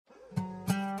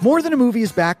More Than a Movie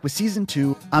is back with Season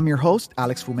 2. I'm your host,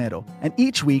 Alex Fumero, and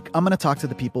each week I'm going to talk to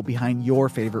the people behind your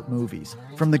favorite movies.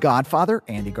 From The Godfather,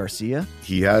 Andy Garcia.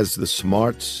 He has the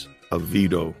smarts of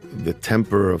Vito, the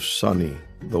temper of Sonny,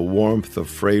 the warmth of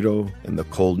Fredo, and the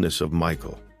coldness of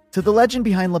Michael. To the legend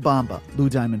behind La Bamba, Lou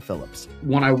Diamond Phillips.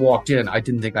 When I walked in, I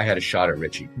didn't think I had a shot at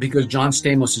Richie because John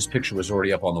Stamos' picture was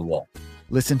already up on the wall.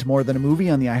 Listen to More Than a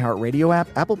Movie on the iHeartRadio app,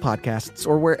 Apple Podcasts,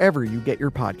 or wherever you get your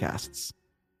podcasts.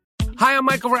 Hi, I'm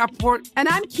Michael Rappaport. And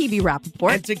I'm Kibi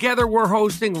Rappaport. And together we're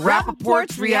hosting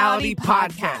Rappaport's Reality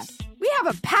Podcast. We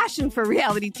have a passion for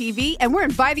reality TV, and we're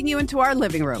inviting you into our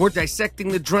living room. We're dissecting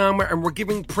the drama, and we're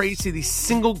giving praise to the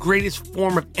single greatest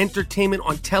form of entertainment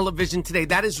on television today.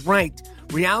 That is right.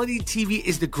 Reality TV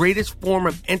is the greatest form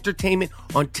of entertainment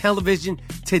on television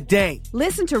today.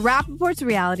 Listen to Rappaport's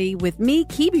Reality with me,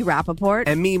 Kibi Rappaport.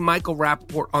 And me, Michael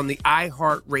Rappaport, on the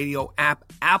iHeartRadio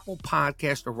app, Apple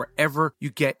Podcast, or wherever you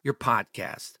get your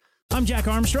podcast. I'm Jack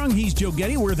Armstrong. He's Joe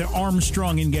Getty. We're the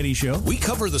Armstrong and Getty Show. We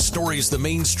cover the stories the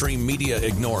mainstream media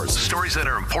ignores. Stories that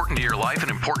are important to your life and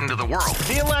important to the world.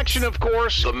 The election, of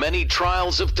course. The many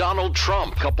trials of Donald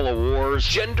Trump. Couple of wars.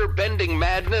 Gender-bending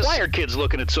madness. Why are kids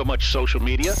looking at so much social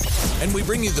media? And we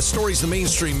bring you the stories the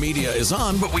mainstream media is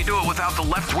on. But we do it without the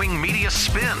left-wing media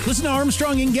spin. Listen to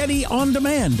Armstrong and Getty on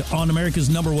demand on America's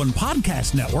 #1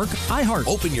 podcast network, iHeart.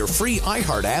 Open your free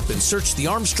iHeart app and search The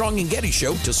Armstrong and Getty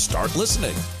Show to start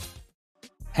listening.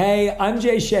 Hey, I'm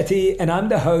Jay Shetty, and I'm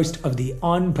the host of the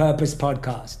On Purpose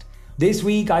podcast. This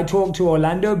week, I talked to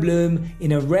Orlando Bloom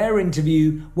in a rare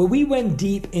interview where we went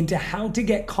deep into how to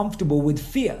get comfortable with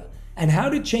fear and how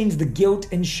to change the guilt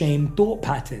and shame thought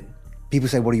pattern. People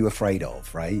say, what are you afraid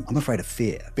of, right? I'm afraid of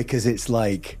fear because it's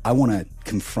like I want to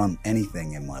confront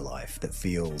anything in my life that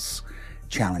feels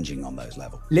challenging on those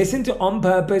levels. Listen to On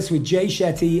Purpose with Jay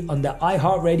Shetty on the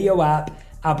iHeartRadio app,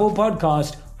 Apple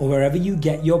Podcast, or wherever you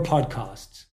get your podcasts.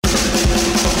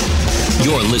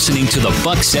 You're listening to the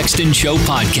Buck Sexton Show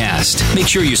podcast. Make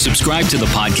sure you subscribe to the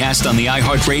podcast on the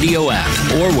iHeartRadio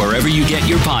app or wherever you get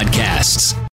your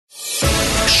podcasts.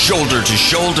 Shoulder to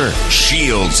shoulder,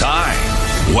 shields high.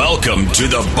 Welcome to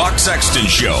the Buck Sexton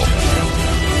Show.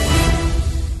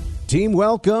 Team,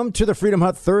 welcome to the Freedom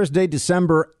Hut Thursday,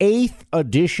 December 8th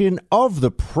edition of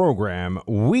the program.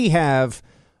 We have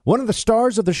one of the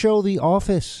stars of the show, The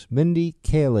Office. Mindy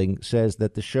Kaling says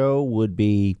that the show would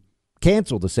be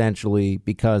canceled essentially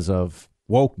because of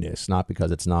wokeness, not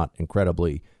because it's not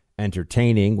incredibly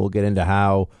entertaining. We'll get into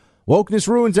how wokeness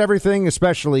ruins everything,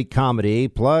 especially comedy.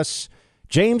 Plus,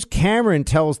 James Cameron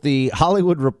tells the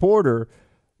Hollywood Reporter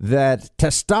that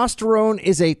testosterone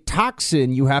is a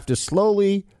toxin you have to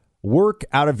slowly work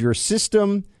out of your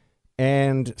system.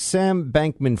 And Sam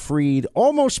Bankman-Fried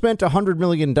almost spent $100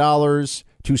 million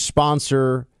to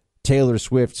sponsor Taylor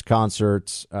Swift's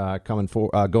concerts going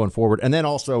forward. And then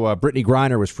also Brittany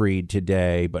Griner was freed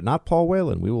today, but not Paul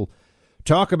Whelan. We will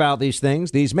talk about these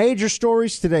things, these major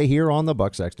stories today here on the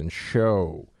Buck Sexton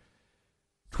Show.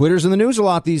 Twitter's in the news a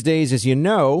lot these days, as you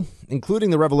know, including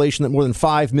the revelation that more than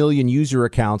 5 million user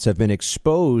accounts have been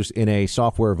exposed in a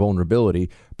software vulnerability.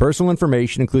 Personal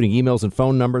information, including emails and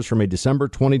phone numbers from a December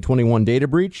 2021 data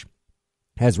breach,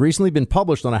 has recently been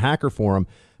published on a hacker forum,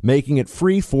 making it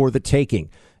free for the taking.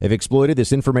 If exploited,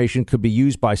 this information could be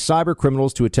used by cyber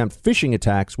criminals to attempt phishing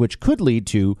attacks, which could lead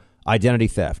to identity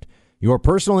theft. Your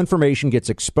personal information gets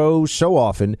exposed so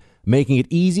often, making it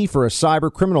easy for a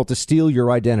cyber criminal to steal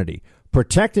your identity.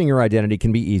 Protecting your identity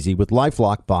can be easy with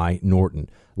LifeLock by Norton.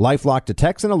 LifeLock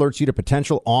detects and alerts you to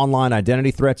potential online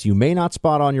identity threats you may not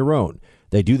spot on your own.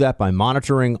 They do that by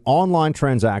monitoring online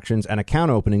transactions and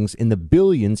account openings in the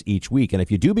billions each week. And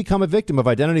if you do become a victim of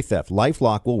identity theft,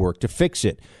 LifeLock will work to fix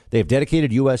it. They have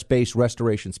dedicated U.S.-based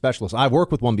restoration specialists. I've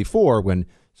worked with one before when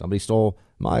somebody stole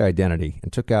my identity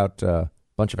and took out a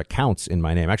bunch of accounts in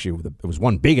my name. Actually, it was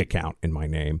one big account in my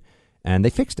name, and they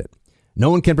fixed it. No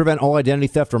one can prevent all identity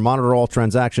theft or monitor all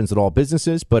transactions at all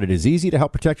businesses, but it is easy to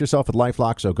help protect yourself with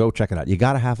LifeLock, so go check it out. You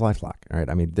got to have LifeLock, all right?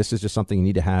 I mean, this is just something you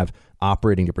need to have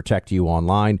operating to protect you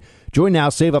online. Join now,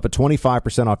 save up to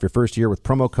 25% off your first year with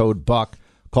promo code BUCK.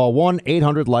 Call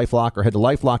 1-800-LifeLock or head to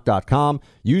LifeLock.com.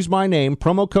 Use my name,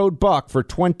 promo code BUCK, for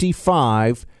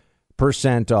 25%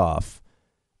 off.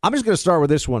 I'm just going to start with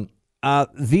this one.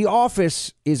 The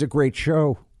Office is a great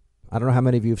show. I don't know how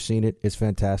many of you have seen it. It's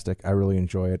fantastic. I really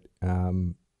enjoy it.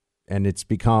 And it's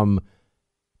become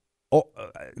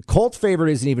cult favorite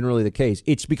isn't even really the case.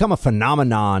 It's become a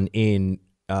phenomenon in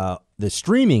the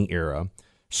streaming era,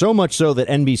 so much so that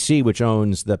NBC, which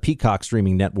owns the Peacock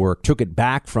streaming network, took it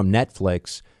back from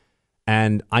Netflix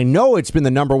And I know it's been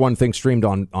the number one thing streamed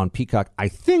on Peacock. I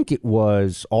think it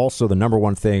was also the number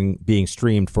one thing being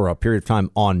streamed for a period of time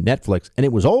on Netflix. And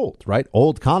it was old, right?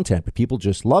 Old content, but people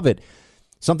just love it.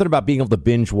 Something about being able to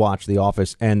binge watch The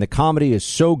Office. And the comedy is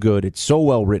so good. It's so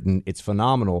well written. It's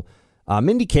phenomenal.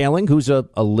 Mindy Kaling, who's a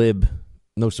lib,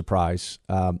 no surprise.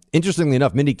 Interestingly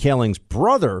enough, Mindy Kaling's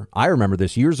brother, I remember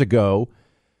this years ago,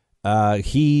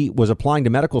 he was applying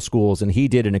to medical schools, and he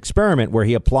did an experiment where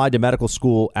he applied to medical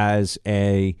school as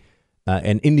an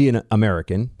Indian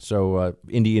American, so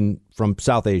Indian from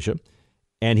South Asia,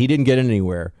 and he didn't get in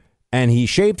anywhere. And he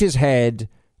shaved his head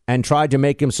and tried to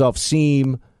make himself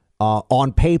seem,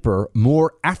 on paper,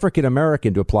 more African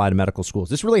American to apply to medical schools.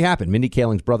 This really happened. Mindy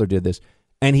Kaling's brother did this,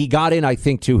 and he got in, I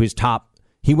think, to his top.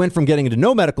 He went from getting into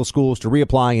no medical schools to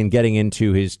reapplying and getting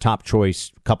into his top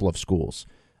choice couple of schools.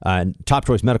 Top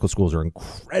choice medical schools are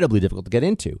incredibly difficult to get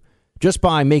into just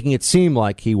by making it seem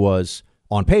like he was,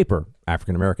 on paper,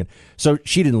 African American. So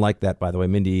she didn't like that, by the way,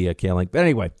 Mindy Kaling. But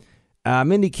anyway,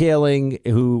 Mindy Kaling,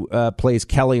 who plays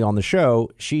Kelly on the show,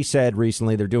 she said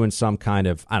recently they're doing some kind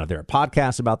of, I don't know, there are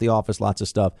podcasts about The Office, lots of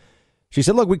stuff. She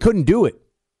said, look, we couldn't do it.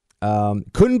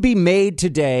 Couldn't be made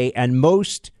today, and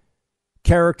most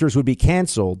characters would be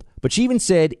canceled. But she even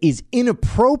said is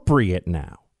inappropriate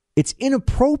now. It's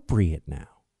inappropriate now.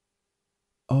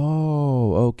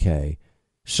 Oh, okay.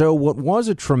 So what was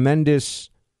a tremendous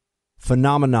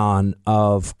phenomenon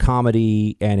of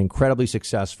comedy and incredibly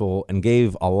successful and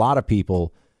gave a lot of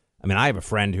people. I mean, I have a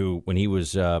friend who, when he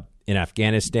was in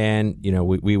Afghanistan, you know,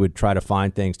 we would try to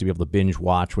find things to be able to binge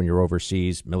watch when you're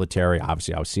overseas, military.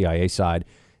 Obviously, I was CIA side.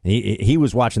 And he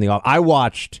was watching the. I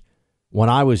watched when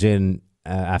I was in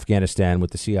Afghanistan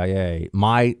with the CIA.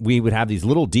 We would have these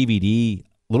little DVD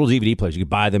players. You could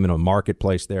buy them in a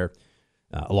marketplace there.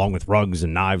 Along with rugs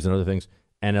and knives and other things,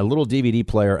 and a little DVD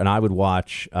player, and I would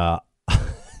watch. I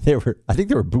think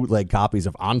there were bootleg copies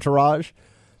of Entourage.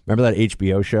 Remember that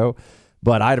HBO show?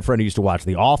 But I had a friend who used to watch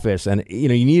The Office, and you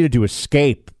needed to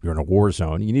escape. You're in a war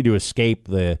zone. You need to escape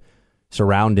the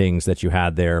surroundings that you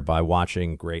had there by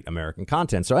watching great American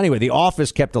content. So anyway, The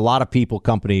Office kept a lot of people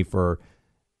company for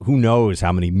who knows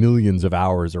how many millions of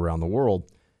hours around the world.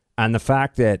 And the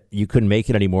fact that you couldn't make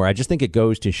it anymore, I just think it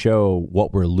goes to show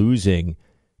what we're losing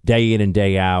day in and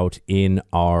day out in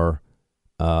our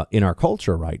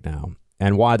culture right now,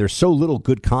 and why there's so little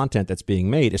good content that's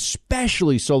being made,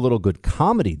 especially so little good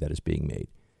comedy that is being made.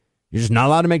 You're just not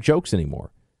allowed to make jokes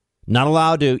anymore. Not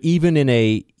allowed to, even in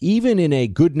a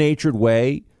good-natured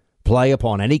way, play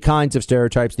upon any kinds of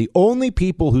stereotypes. The only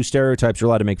people whose stereotypes you're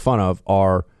allowed to make fun of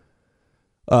are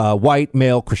white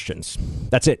male Christians.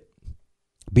 That's it.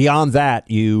 Beyond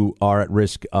that, you are at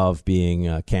risk of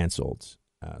being canceled.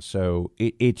 So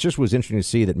it just was interesting to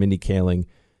see that Mindy Kaling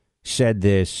said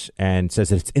this and says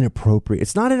that it's inappropriate.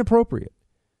 It's not inappropriate.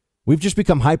 We've just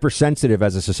become hypersensitive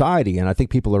as a society, and I think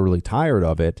people are really tired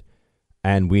of it.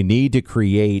 And we need to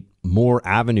create more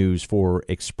avenues for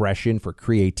expression, for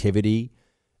creativity,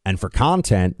 and for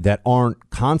content that aren't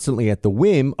constantly at the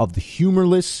whim of the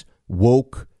humorless,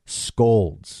 woke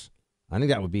scolds. I think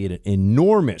that would be an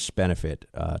enormous benefit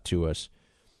to us.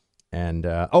 And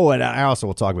and I also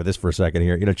will talk about this for a second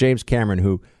here. James Cameron,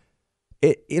 who,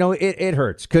 it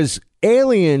hurts because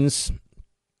Aliens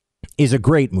is a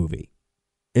great movie.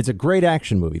 It's a great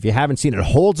action movie. If you haven't seen it, it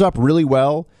holds up really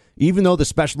well. Even though the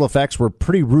special effects were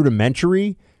pretty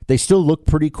rudimentary, they still look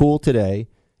pretty cool today.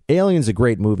 Alien's a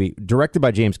great movie, directed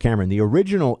by James Cameron. The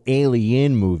original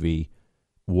Alien movie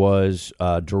was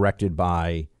directed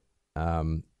by...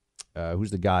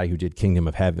 who's the guy who did Kingdom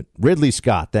of Heaven? Ridley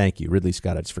Scott. Thank you. Ridley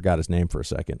Scott. I just forgot his name for a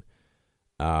second.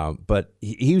 But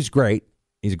he was great.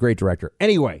 He's a great director.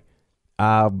 Anyway,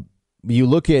 you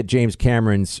look at James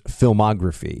Cameron's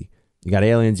filmography. You got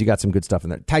Aliens. You got some good stuff in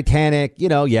there. Titanic.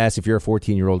 Yes, if you're a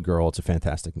 14-year-old girl, it's a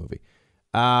fantastic movie.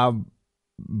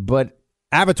 But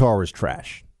Avatar was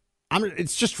trash.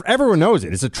 It's just, everyone knows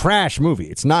it. It's a trash movie.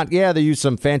 It's not, they use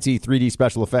some fancy 3D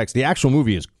special effects. The actual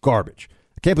movie is garbage.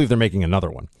 I can't believe they're making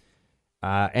another one.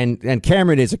 And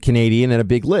Cameron is a Canadian and a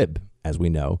big lib, as we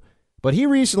know. But he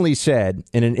recently said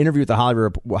in an interview with the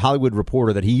Hollywood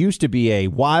Reporter that he used to be a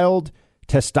wild,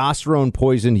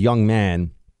 testosterone-poisoned young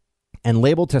man and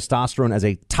labeled testosterone as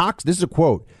a toxin. This is a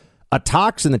quote, a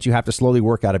toxin that you have to slowly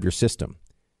work out of your system.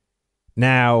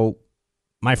 Now,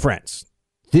 my friends,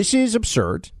 this is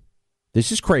absurd.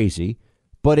 This is crazy.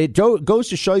 But it goes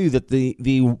to show you that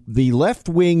the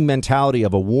left-wing mentality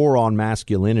of a war on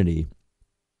masculinity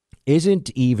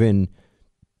isn't even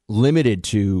limited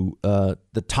to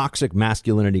the toxic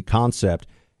masculinity concept.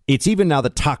 It's even now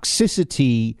the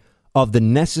toxicity of the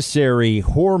necessary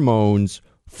hormones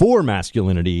for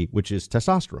masculinity, which is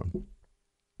testosterone.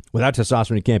 Without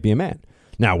testosterone, you can't be a man.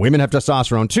 Now, women have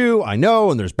testosterone too, I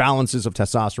know, and there's balances of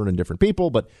testosterone in different people.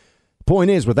 But the point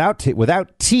is, without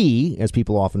T, as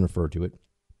people often refer to it,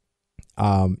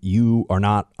 you are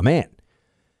not a man.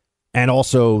 And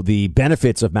also the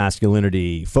benefits of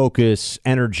masculinity, focus,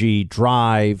 energy,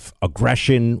 drive,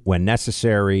 aggression when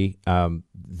necessary,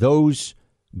 those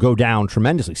go down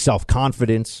tremendously.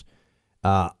 Self-confidence.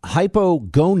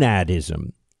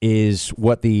 Hypogonadism is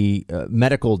what the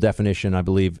medical definition, I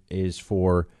believe, is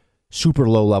for super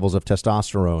low levels of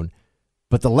testosterone.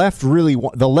 But the left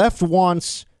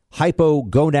wants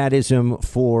hypogonadism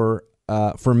for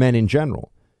men in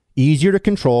general. Easier to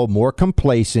control, more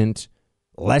complacent,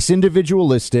 less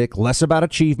individualistic, less about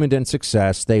achievement and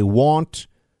success. They want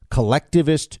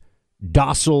collectivist,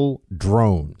 docile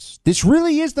drones. This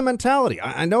really is the mentality.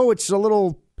 I know it's a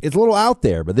little out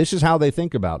there, but this is how they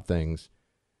think about things.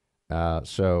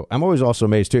 So I'm always also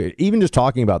amazed too. Even just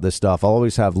talking about this stuff, I'll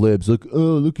always have libs like,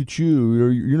 "Oh, look at you.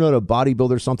 You're not a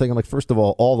bodybuilder or something." I'm like, first of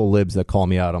all the libs that call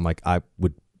me out, I'm like, I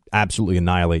would absolutely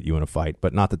annihilate you in a fight.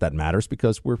 But not that matters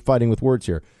because we're fighting with words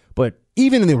here. But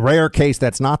even in the rare case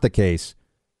that's not the case,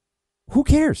 who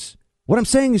cares? What I'm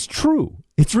saying is true.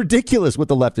 It's ridiculous what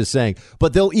the left is saying.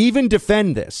 But they'll even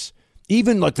defend this.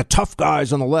 Even like the tough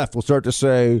guys on the left will start to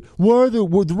say, well,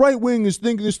 the right wing is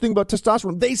thinking this thing about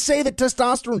testosterone. They say that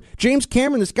testosterone, James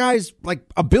Cameron, this guy's like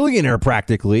a billionaire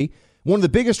practically, one of the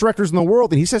biggest directors in the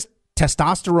world, and he says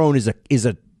testosterone is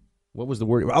a what was the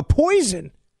word? A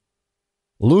poison.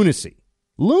 Lunacy.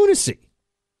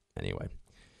 Anyway.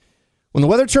 When the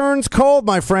weather turns cold,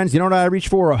 my friends, you know what I reach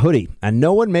for? A hoodie. And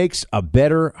no one makes a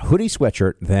better hoodie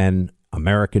sweatshirt than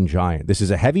American Giant. This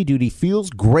is a heavy-duty, feels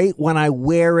great when I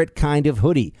wear it kind of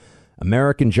hoodie.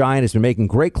 American Giant has been making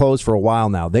great clothes for a while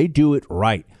now. They do it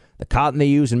right. The cotton they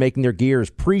use in making their gear is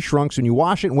pre-shrunk, so when you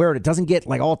wash it and wear it, it doesn't get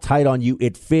like all tight on you.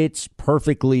 It fits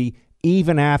perfectly,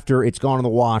 even after it's gone in the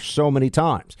wash so many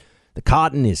times. The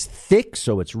cotton is thick,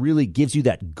 so it really gives you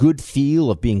that good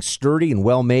feel of being sturdy and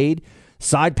well-made.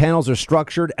 Side panels are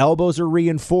structured, elbows are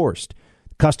reinforced.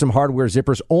 Custom hardware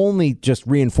zippers only just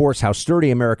reinforce how sturdy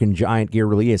American Giant gear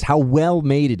really is, how well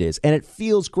made it is, and it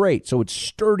feels great. So it's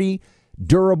sturdy,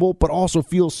 durable, but also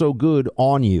feels so good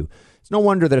on you. It's no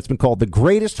wonder that it's been called the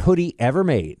greatest hoodie ever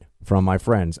made from my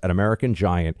friends at American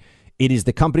Giant. It is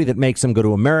the company that makes them. Go to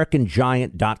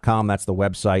AmericanGiant.com. That's the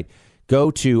website.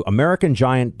 Go to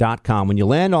AmericanGiant.com. When you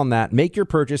land on that, make your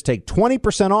purchase. Take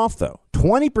 20% off, though.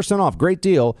 20% off. Great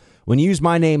deal. When you use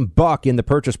my name, Buck, in the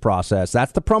purchase process,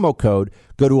 that's the promo code.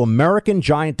 Go to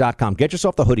AmericanGiant.com. Get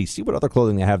yourself the hoodie. See what other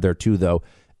clothing they have there, too, though.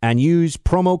 And use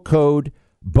promo code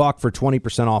Buck for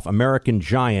 20% off.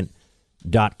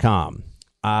 AmericanGiant.com.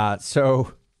 I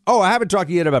haven't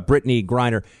talked yet about Brittany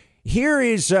Griner. Here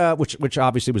is, which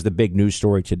obviously was the big news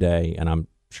story today, and I'm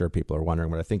sure people are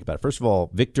wondering what I think about it. First of all,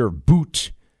 Victor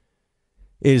Bout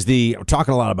is we're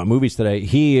talking a lot about movies today.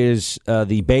 He is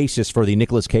the basis for the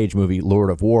Nicolas Cage movie, Lord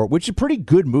of War, which is a pretty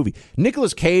good movie.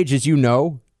 Nicolas Cage, as you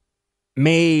know,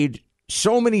 made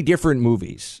so many different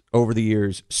movies over the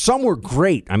years. Some were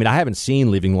great. I mean, I haven't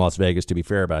seen Leaving Las Vegas, to be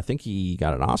fair, but I think he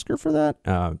got an Oscar for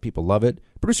that. People love it.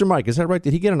 Producer Mike, is that right?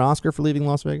 Did he get an Oscar for Leaving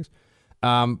Las Vegas?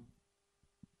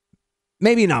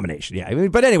 Maybe a nomination, yeah.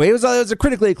 But anyway, it was a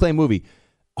critically acclaimed movie.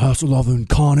 I also love him in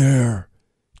Con Air.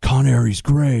 Con Air, he's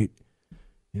great.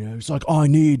 You know, it's like, I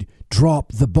need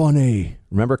Drop the Bunny.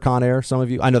 Remember Con Air, some of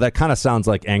you? I know that kind of sounds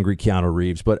like angry Keanu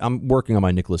Reeves, but I'm working on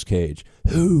my Nicolas Cage.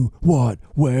 Who, what,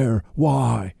 where,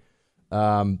 why?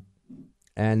 Con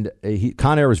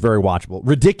Air was very watchable.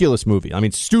 Ridiculous movie. I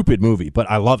mean, stupid movie, but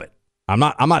I love it. I'm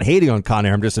not hating on Con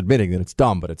Air. I'm just admitting that it's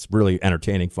dumb, but it's really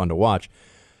entertaining, fun to watch.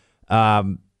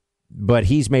 But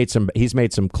he's made some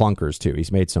clunkers too.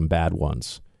 He's made some bad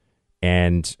ones.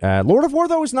 And Lord of War,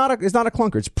 though, is not a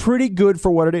clunker. It's pretty good for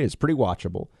what it is. Pretty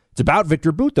watchable. It's about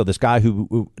Victor Bout, though, this guy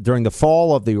who during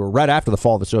right after the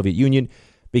fall of the Soviet Union,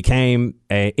 became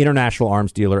an international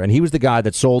arms dealer, and he was the guy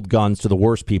that sold guns to the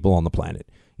worst people on the planet.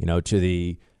 You know, to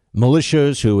the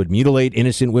militias who would mutilate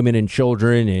innocent women and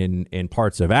children in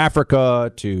parts of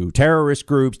Africa, to terrorist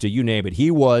groups, to you name it.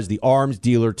 He was the arms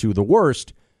dealer to the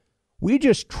worst. We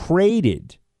just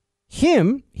traded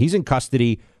him. He's in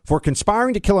custody for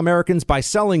conspiring to kill Americans by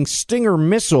selling Stinger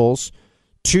missiles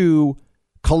to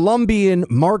Colombian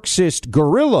Marxist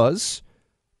guerrillas,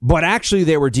 but actually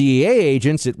they were DEA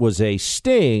agents. It was a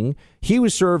sting. He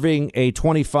was serving a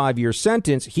 25-year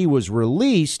sentence. He was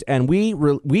released, and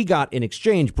we got in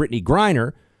exchange Brittany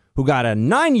Griner, who got a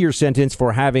 9-year sentence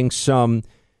for having some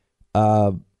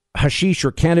hashish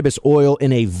or cannabis oil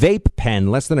in a vape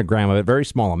pen, less than a gram of it, very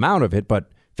small amount of it,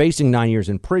 but facing 9 years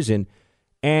in prison.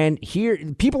 And here,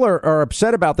 people are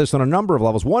upset about this on a number of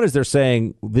levels. One is they're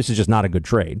saying this is just not a good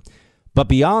trade. But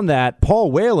beyond that,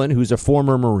 Paul Whelan, who's a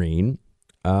former Marine,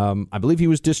 I believe he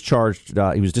was discharged.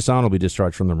 He was dishonorably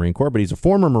discharged from the Marine Corps, but he's a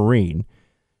former Marine,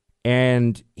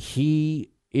 and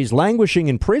he is languishing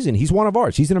in prison. He's one of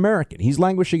ours. He's an American. He's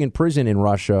languishing in prison in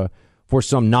Russia for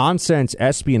some nonsense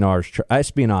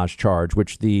espionage charge,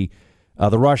 which the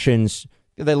Russians,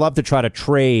 they love to try to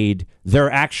trade their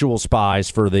actual spies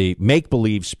for the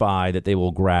make-believe spy that they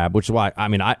will grab, which is why,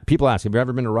 people ask, have you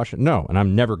ever been to Russia? No, and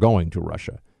I'm never going to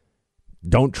Russia.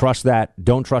 Don't trust that.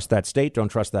 Don't trust that state. Don't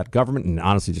trust that government. And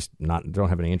honestly, don't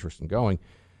have any interest in going.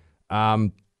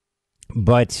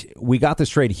 But we got this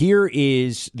trade. Here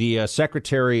is the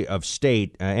Secretary of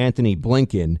State, Anthony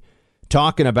Blinken,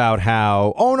 talking about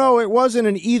how, oh, no, it wasn't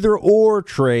an either or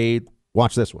trade.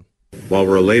 Watch this one. While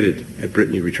we're elated at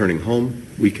Brittany returning home,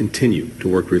 we continue to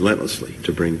work relentlessly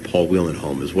to bring Paul Whelan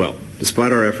home as well.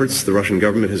 Despite our efforts, the Russian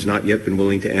government has not yet been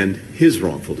willing to end his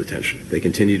wrongful detention. They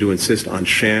continue to insist on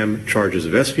sham charges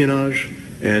of espionage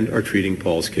and are treating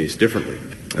Paul's case differently.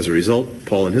 As a result,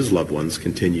 Paul and his loved ones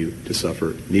continue to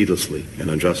suffer needlessly and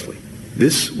unjustly.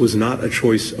 This was not a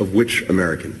choice of which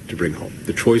American to bring home.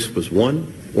 The choice was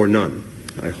one or none.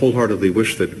 I wholeheartedly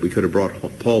wish that we could have brought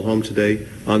Paul home today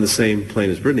on the same plane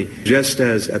as Brittany, just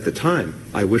as at the time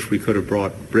I wish we could have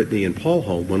brought Brittany and Paul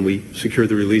home when we secured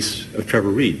the release of Trevor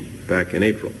Reed back in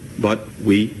April. But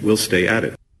we will stay at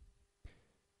it.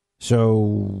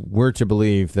 So we're to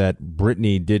believe that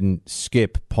Brittany didn't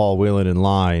skip Paul Whelan in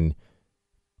line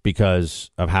because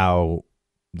of how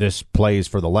this plays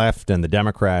for the left and the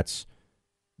Democrats.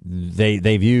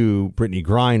 They view Brittany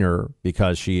Griner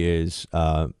because she is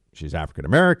she's African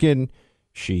American,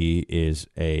 she is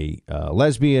a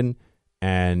lesbian,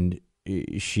 and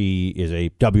she is a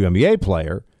WNBA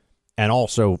player, and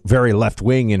also very left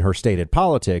wing in her stated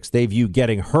politics. They view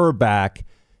getting her back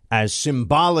as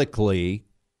symbolically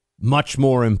much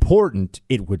more important,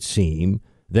 it would seem,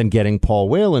 than getting Paul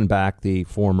Whelan back, the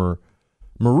former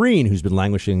Marine who's been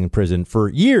languishing in prison for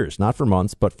years, not for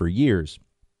months, but for years.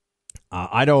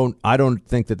 I don't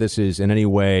think that this is in any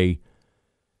way.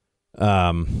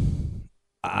 I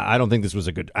don't think this was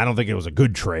a good. I don't think it was a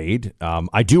good trade.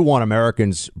 I do want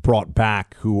Americans brought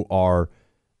back who are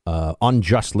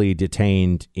unjustly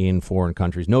detained in foreign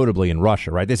countries, notably in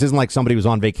Russia. Right. This isn't like somebody who's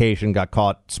on vacation, got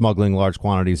caught smuggling large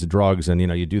quantities of drugs, and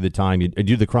you do the time, you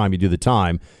do the crime, you do the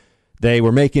time. They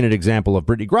were making an example of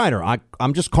Brittany Griner.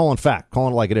 I'm just calling it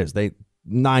like it is.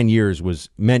 9 years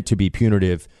was meant to be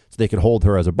punitive so they could hold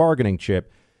her as a bargaining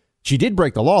chip. She did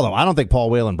break the law, though. I don't think Paul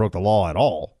Whelan broke the law at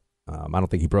all. I don't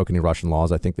think he broke any Russian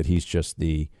laws. I think that he's just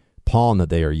the pawn that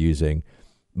they are using.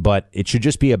 But it should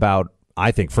just be about,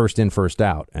 I think, first in, first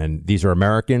out. And these are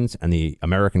Americans, and the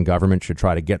American government should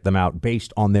try to get them out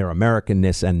based on their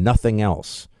Americanness and nothing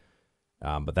else.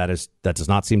 But that does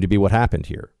not seem to be what happened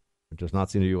here. It does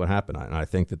not seem to be what happened. And I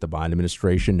think that the Biden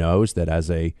administration knows that as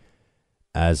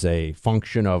a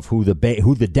function of who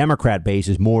the Democrat base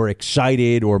is more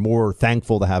excited or more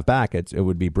thankful to have back, it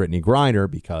would be Brittany Griner,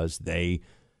 because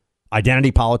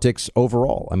identity politics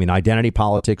overall. I mean, identity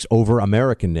politics over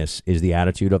Americanness is the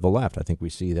attitude of the left. I think we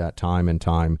see that time and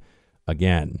time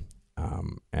again.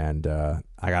 I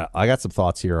got some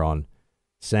thoughts here on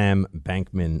Sam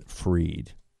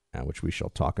Bankman-Fried, which we shall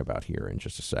talk about here in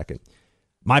just a second.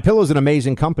 MyPillow is an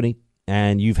amazing company,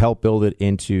 and you've helped build it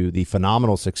into the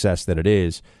phenomenal success that it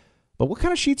is. But what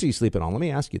kind of sheets are you sleeping on? Let me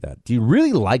ask you that. Do you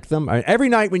really like them? Every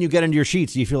night when you get into your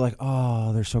sheets, do you feel like,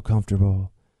 oh, they're so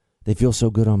comfortable. They feel so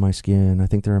good on my skin. I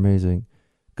think they're amazing.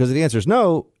 Because the answer is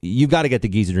no, you've got to get the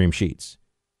Giza Dream sheets.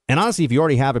 And honestly, if you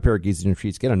already have a pair of Giza Dream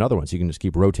sheets, get another one so you can just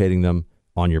keep rotating them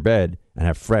on your bed and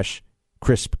have fresh,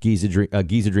 crisp Giza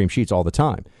Dream sheets all the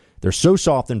time. They're so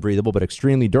soft and breathable, but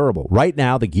extremely durable. Right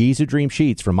now, the Giza Dream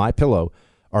sheets from MyPillow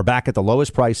are back at the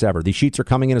lowest price ever. These sheets are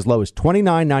coming in as low as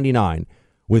 $29.99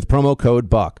 with promo code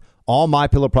BUCK. All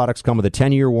MyPillow products come with a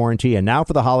 10-year warranty, and now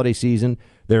for the holiday season,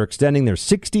 they're extending their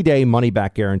 60-day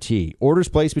money-back guarantee. Orders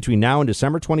placed between now and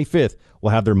December 25th will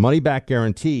have their money-back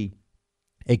guarantee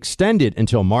extended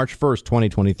until March 1st,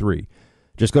 2023.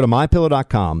 Just go to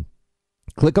MyPillow.com,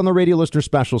 click on the Radio Listener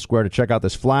Special Square to check out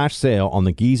this flash sale on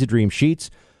the Giza Dream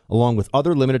sheets, along with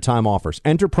other limited-time offers.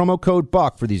 Enter promo code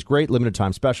BUCK for these great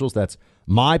limited-time specials. That's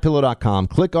MyPillow.com.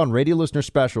 Click on Radio Listener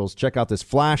Specials. Check out this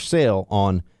flash sale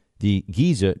on the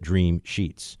Giza Dream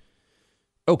sheets.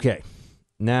 Okay,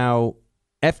 now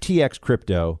FTX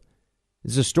Crypto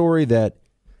is a story that,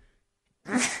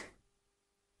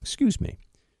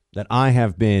 that I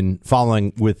have been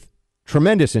following with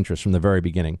tremendous interest from the very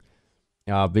beginning,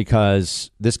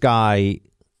 because this guy,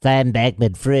 Sam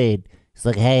Bankman-Fried, It's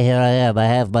like, hey, here I am. I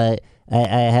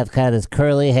have kind of this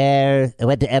curly hair. I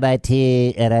went to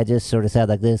MIT, and I just sort of sound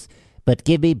like this. But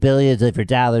give me billions of your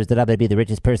dollars, then I'm going to be the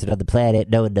richest person on the planet.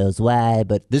 No one knows why,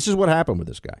 but... This is what happened with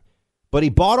this guy. But he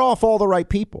bought off all the right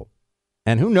people.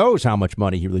 And who knows how much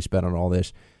money he really spent on all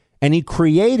this. And he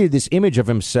created this image of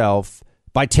himself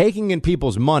by taking in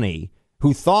people's money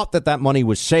who thought that that money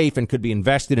was safe and could be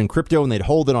invested in crypto and they'd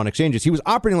hold it on exchanges. He was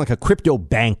operating like a crypto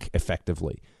bank,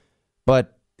 effectively.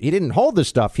 But he didn't hold this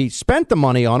stuff. He spent the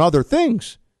money on other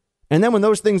things. And then when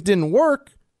those things didn't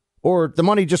work, or the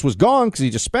money just was gone because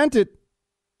he just spent it,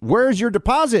 where's your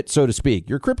deposit, so to speak?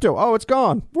 Your crypto, oh, it's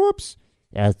gone. Whoops.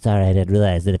 Oh, sorry, I didn't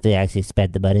realize that if they actually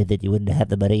spent the money, that you wouldn't have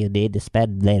the money you need to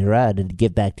spend later on and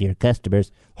give back to your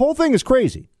customers. Whole thing is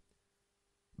crazy.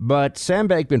 But Sam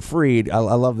Bankman-Fried, I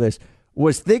love this,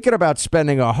 was thinking about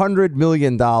spending $100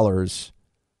 million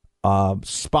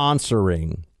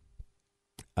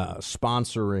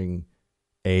sponsoring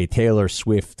a Taylor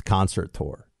Swift concert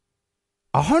tour.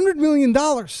 $100 million.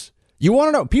 You want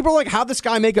to know? People are like, how'd this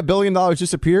guy make $1 billion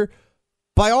disappear?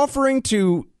 By offering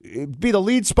to be the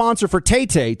lead sponsor for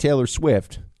Tay-Tay, Taylor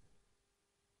Swift,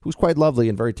 who's quite lovely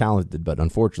and very talented, but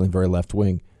unfortunately very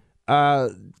left-wing.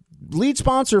 Lead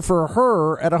sponsor for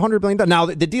her at $100 million. Now,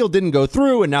 the deal didn't go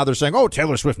through, and now they're saying, oh,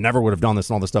 Taylor Swift never would have done this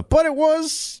and all this stuff. But it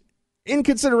was in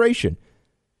consideration.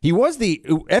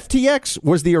 FTX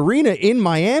was the arena in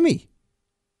Miami.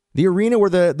 The arena where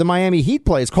the Miami Heat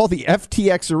play. It's called the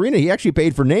FTX Arena. He actually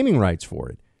paid for naming rights for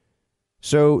it.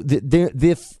 So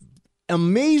the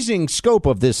amazing scope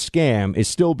of this scam is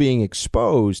still being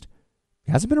exposed.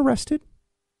 He hasn't been arrested.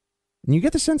 And you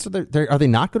get the sense that are they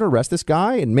not going to arrest this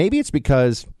guy? And maybe it's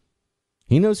because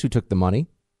he knows who took the money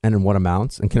and in what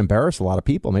amounts and can embarrass a lot of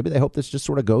people. Maybe they hope this just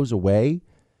sort of goes away.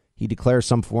 He declares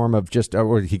some form of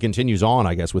or he continues on,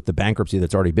 I guess, with the bankruptcy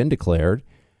that's already been declared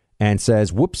and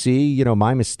says, whoopsie,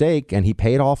 my mistake. And he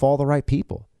paid off all the right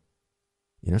people.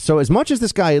 So as much as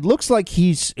this guy, it looks like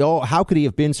how could he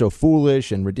have been so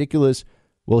foolish and ridiculous?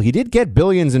 Well, he did get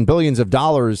billions and billions of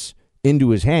dollars into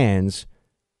his hands.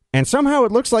 And somehow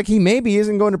it looks like he maybe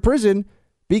isn't going to prison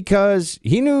because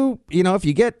he knew, if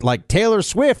you get like Taylor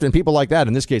Swift and people like that,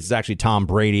 in this case, it's actually Tom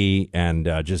Brady and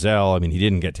Giselle. I mean, he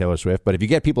didn't get Taylor Swift, but if you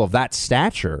get people of that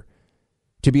stature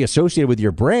to be associated with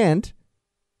your brand,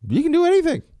 you can do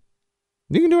anything.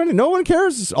 You can do anything. No one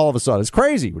cares all of a sudden. It's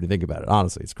crazy when you think about it.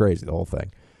 Honestly, it's crazy, the whole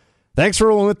thing. Thanks for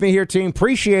rolling with me here, team.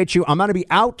 Appreciate you. I'm going to be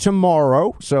out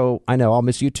tomorrow, so I know I'll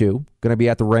miss you too. Going to be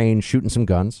at the range shooting some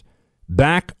guns.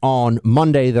 Back on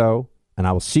Monday, though, and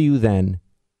I will see you then.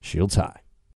 Shields high.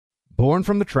 Born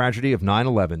from the tragedy of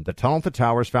 9/11, the Tunnel to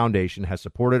Towers Foundation has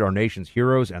supported our nation's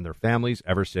heroes and their families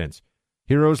ever since.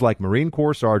 Heroes like Marine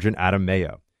Corps Sergeant Adam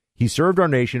Mayo. He served our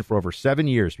nation for over 7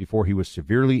 years before he was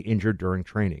severely injured during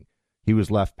training. He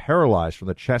was left paralyzed from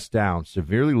the chest down,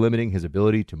 severely limiting his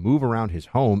ability to move around his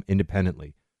home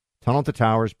independently. Tunnel to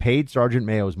Towers paid Sergeant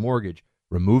Mayo's mortgage,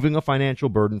 removing a financial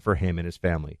burden for him and his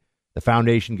family. The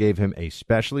foundation gave him a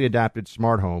specially adapted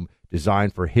smart home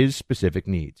designed for his specific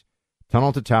needs.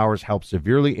 Tunnel to Towers helps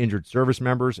severely injured service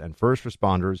members and first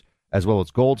responders, as well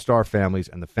as Gold Star families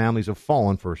and the families of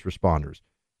fallen first responders.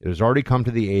 It has already come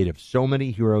to the aid of so many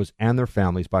heroes and their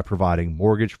families by providing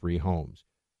mortgage-free homes.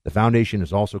 The foundation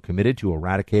is also committed to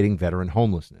eradicating veteran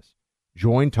homelessness.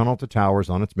 Join Tunnel to Towers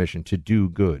on its mission to do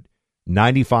good.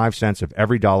 95 cents of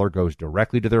every dollar goes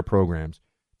directly to their programs.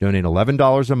 Donate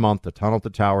 $11 a month to Tunnel to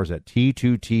Towers at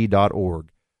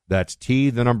T2T.org. That's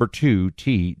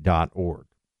T2T.org.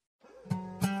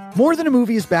 More Than a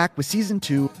Movie is back with Season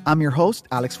 2. I'm your host,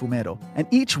 Alex Fumero, and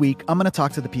each week I'm going to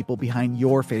talk to the people behind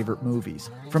your favorite movies.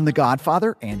 From The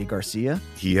Godfather, Andy Garcia.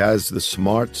 He has the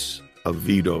smarts of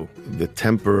Vito, the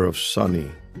temper of Sonny,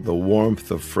 the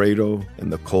warmth of Fredo,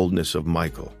 and the coldness of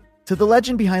Michael. To the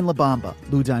legend behind La Bamba,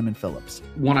 Lou Diamond Phillips.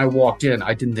 When I walked in,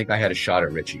 I didn't think I had a shot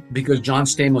at Richie because John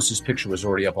Stamos' picture was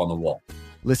already up on the wall.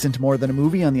 Listen to More Than a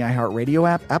Movie on the iHeartRadio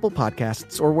app, Apple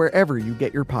Podcasts, or wherever you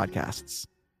get your podcasts.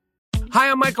 Hi,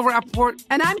 I'm Michael Rappaport.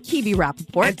 And I'm Kibi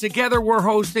Rappaport. And together we're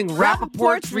hosting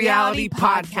Rappaport's Reality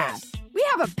Podcast. We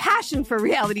have a passion for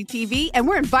reality TV, and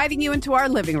we're inviting you into our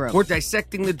living room. We're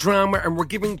dissecting the drama, and we're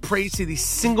giving praise to the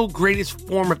single greatest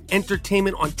form of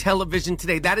entertainment on television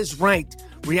today. That is right.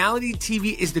 Reality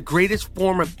TV is the greatest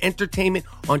form of entertainment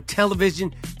on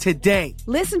television today.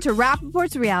 Listen to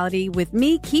Rappaport's Reality with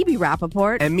me, Kibi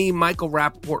Rappaport. And me, Michael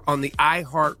Rappaport, on the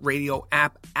iHeartRadio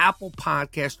app, Apple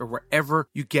Podcast, or wherever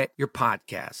you get your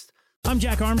podcast. I'm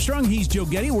Jack Armstrong. He's Joe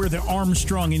Getty. We're the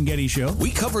Armstrong and Getty Show.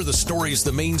 We cover the stories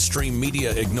the mainstream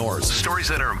media ignores. Stories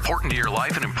that are important to your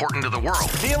life and important to the world.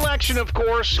 The election, of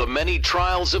course. The many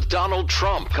trials of Donald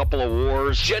Trump. Couple of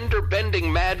wars.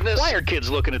 Gender-bending madness. Why are kids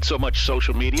looking at so much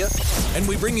social media? And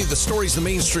we bring you the stories the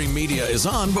mainstream media is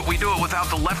on, But we do it without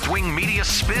the left-wing media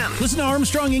spin. Listen to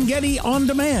Armstrong and Getty on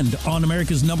demand on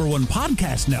America's #1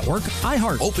 podcast network,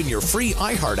 iHeart. Open your free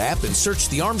iHeart app and search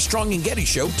the Armstrong and Getty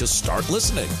Show to start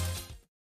listening.